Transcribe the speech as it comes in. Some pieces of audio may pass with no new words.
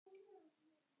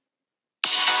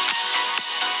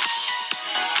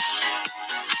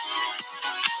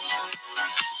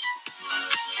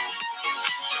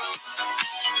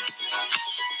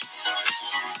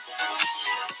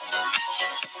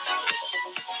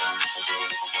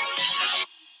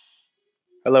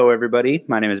Hello, everybody.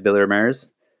 My name is Billy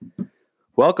Ramirez.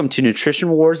 Welcome to Nutrition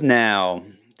Wars Now.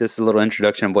 This is a little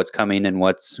introduction of what's coming and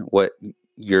what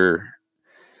you're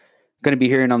going to be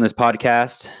hearing on this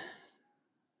podcast.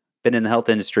 Been in the health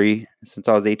industry since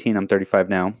I was 18. I'm 35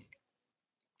 now.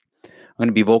 I'm going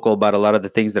to be vocal about a lot of the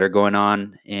things that are going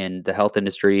on in the health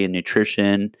industry and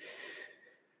nutrition,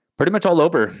 pretty much all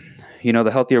over. You know,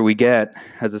 the healthier we get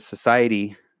as a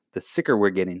society, the sicker we're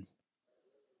getting.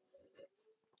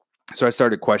 So I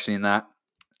started questioning that,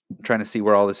 trying to see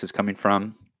where all this is coming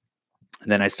from.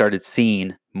 And then I started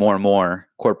seeing more and more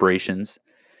corporations.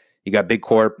 You got big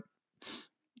corp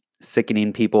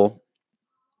sickening people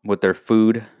with their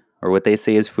food or what they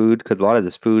say is food, because a lot of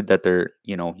this food that they're,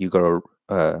 you go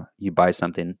to, you buy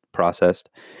something processed.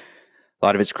 A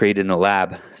lot of it's created in a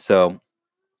lab. So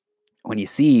when you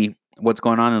see what's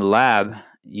going on in the lab,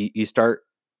 you start,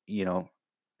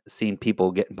 seeing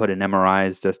people getting put in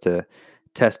MRIs just to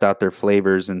test out their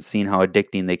flavors and seeing how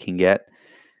addicting they can get.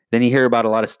 Then you hear about a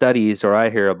lot of studies, or I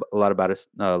hear a lot about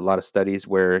a lot of studies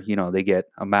where, they get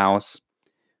a mouse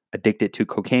addicted to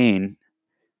cocaine.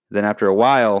 Then after a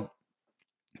while,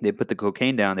 they put the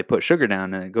cocaine down, they put sugar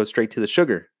down, and it goes straight to the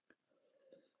sugar.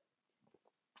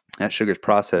 That sugar's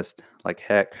processed like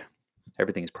heck.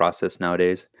 Everything's processed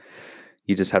nowadays.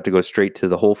 You just have to go straight to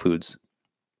the Whole Foods.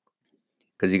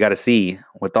 Because you got to see,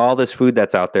 with all this food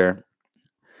that's out there,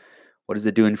 what is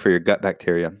it doing for your gut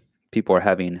bacteria? People are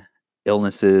having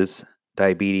illnesses,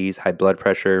 diabetes, high blood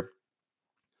pressure.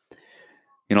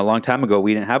 A long time ago,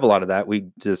 we didn't have a lot of that. We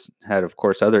just had, of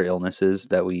course, other illnesses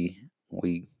that we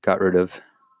got rid of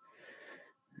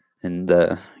in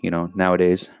the,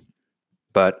 nowadays.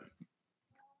 But,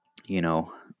 when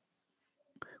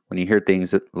you hear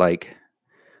things like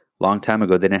long time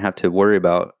ago, they didn't have to worry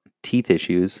about teeth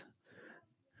issues,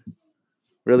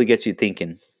 really gets you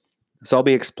thinking. So I'll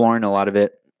be exploring a lot of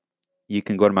it. You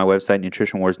can go to my website,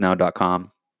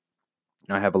 nutritionwarsnow.com.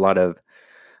 I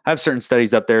have certain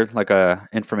studies up there, like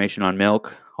information on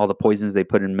milk, all the poisons they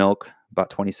put in milk, about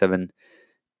 27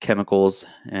 chemicals,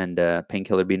 and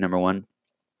painkiller being number one.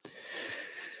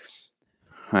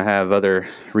 I have other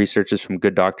researchers from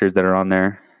good doctors that are on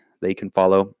there that you can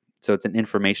follow. So it's an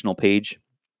informational page.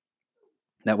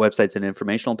 That website's an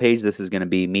informational page. This is going to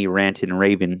be me ranting and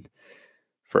raving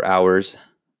for hours,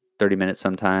 30 minutes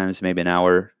sometimes, maybe an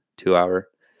hour, 2 hour,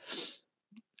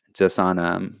 just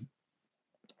on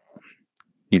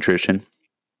nutrition.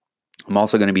 I'm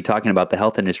also going to be talking about the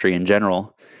health industry in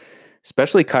general,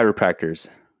 especially chiropractors.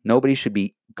 Nobody should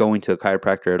be going to a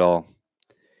chiropractor at all.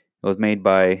 It was made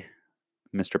by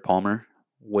Mr. Palmer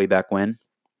way back when.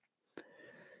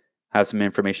 I have some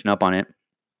information up on it.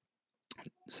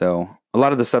 So a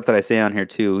lot of the stuff that I say on here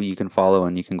too, you can follow,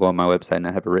 and you can go on my website, and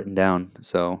I have it written down.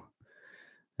 So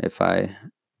if I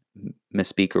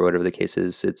misspeak or whatever the case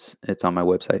is, it's on my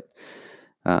website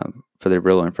for the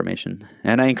real information.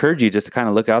 And I encourage you just to kind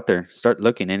of look out there, start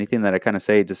looking. Anything that I kind of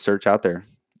say, just search out there.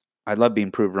 I love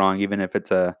being proved wrong, even if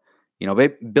it's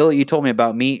Billy, you told me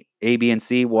about meat A, B, and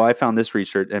C. Well, I found this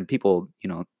research, and people,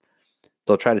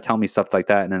 they'll try to tell me stuff like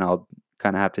that, and then I'll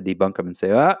kind of have to debunk them and say,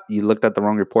 you looked at the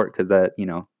wrong report because that,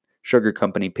 sugar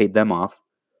company paid them off.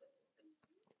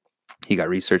 You got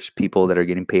research people that are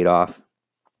getting paid off.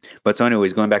 But so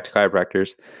anyways, going back to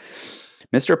chiropractors,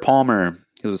 Mr. Palmer,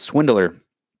 he was a swindler,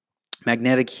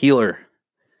 magnetic healer.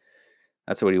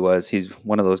 That's what he was. He's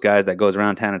one of those guys that goes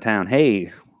around town to town.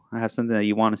 Hey, I have something that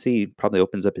you want to see. Probably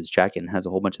opens up his jacket and has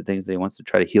a whole bunch of things that he wants to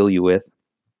try to heal you with.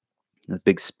 This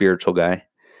big spiritual guy.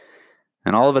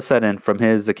 And all of a sudden, from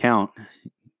his account,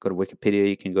 go to Wikipedia,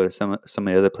 you can go to some of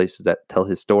the other places that tell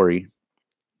his story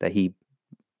that he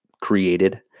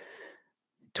created,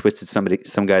 twisted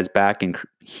some guy's back and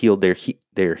healed their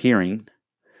hearing.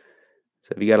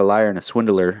 So if you got a liar and a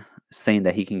swindler saying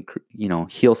that he can,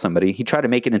 heal somebody, he tried to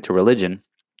make it into religion.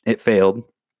 It failed.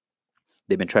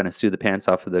 They've been trying to sue the pants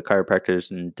off of the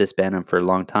chiropractors and disband them for a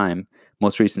long time.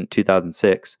 Most recent,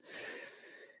 2006.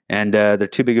 And they're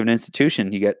too big of an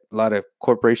institution. You get a lot of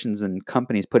corporations and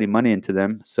companies putting money into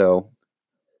them, so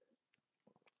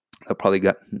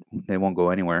they won't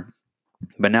go anywhere.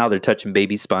 But now they're touching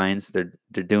baby spines. They're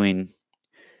doing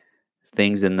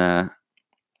things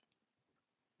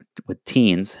with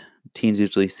teens. Teens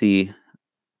usually see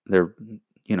do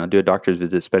a doctor's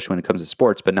visit, especially when it comes to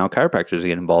sports. But now chiropractors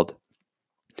get involved.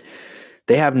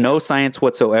 They have no science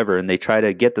whatsoever, and they try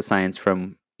to get the science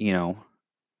from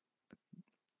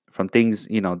from things,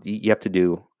 you have to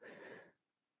do,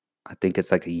 I think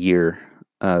it's like a year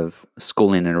of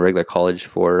schooling in a regular college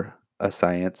for a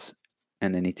science.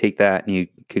 And then you take that and you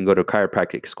can go to a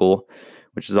chiropractic school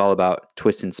which is all about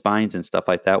twisting spines and stuff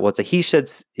like that. Well, it's a he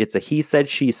said,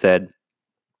 she said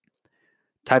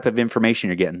type of information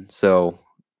you're getting. So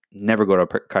never go to a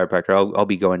chiropractor. I'll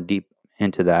be going deep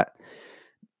into that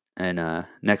in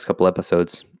next couple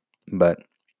episodes. But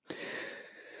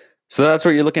so that's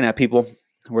what you're looking at, people.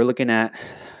 We're looking at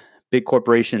big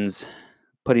corporations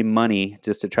putting money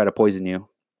just to try to poison you,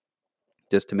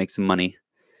 just to make some money.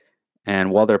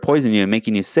 And while they're poisoning you and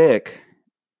making you sick,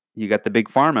 you got the big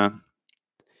pharma,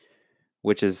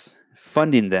 which is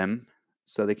funding them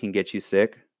so they can get you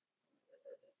sick.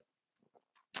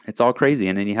 It's all crazy.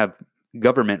 And then you have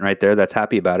government right there that's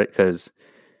happy about it because,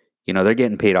 they're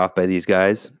getting paid off by these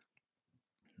guys.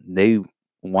 They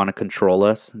want to control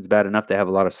us. It's bad enough they have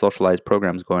a lot of socialized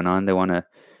programs going on. They want to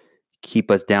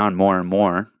keep us down more and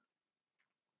more.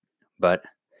 But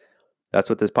that's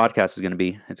what this podcast is going to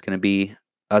be. It's going to be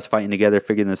us fighting together,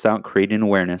 figuring this out, creating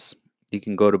awareness. You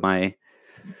can go to my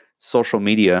social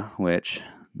media, which,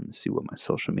 let me see what my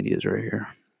social media is right here.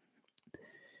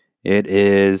 It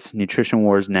is Nutrition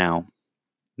Wars Now.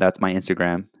 That's my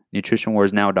Instagram.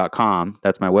 NutritionWarsNow.com.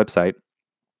 That's my website.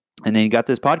 And then you got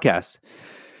this podcast.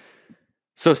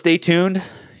 So stay tuned.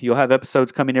 You'll have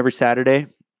episodes coming every Saturday.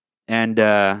 And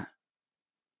yeah,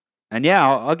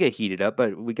 I'll get heated up,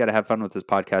 but we got to have fun with this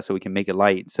podcast so we can make it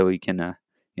light, so we can, a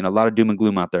lot of doom and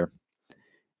gloom out there.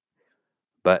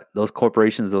 But those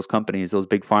corporations, those companies, those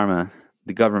big pharma,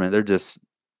 the government, they're just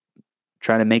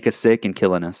trying to make us sick and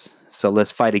killing us. So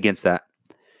let's fight against that.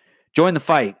 Join the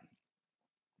fight.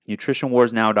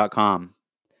 NutritionWarsNow.com.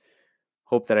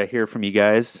 Hope that I hear from you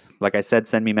guys. Like I said,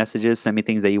 send me messages. Send me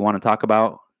things that you want to talk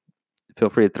about. Feel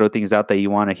free to throw things out that you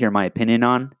want to hear my opinion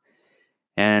on.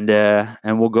 And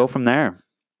we'll go from there.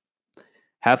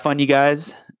 Have fun, you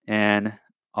guys. And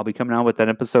I'll be coming out with that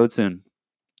episode soon.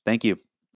 Thank you.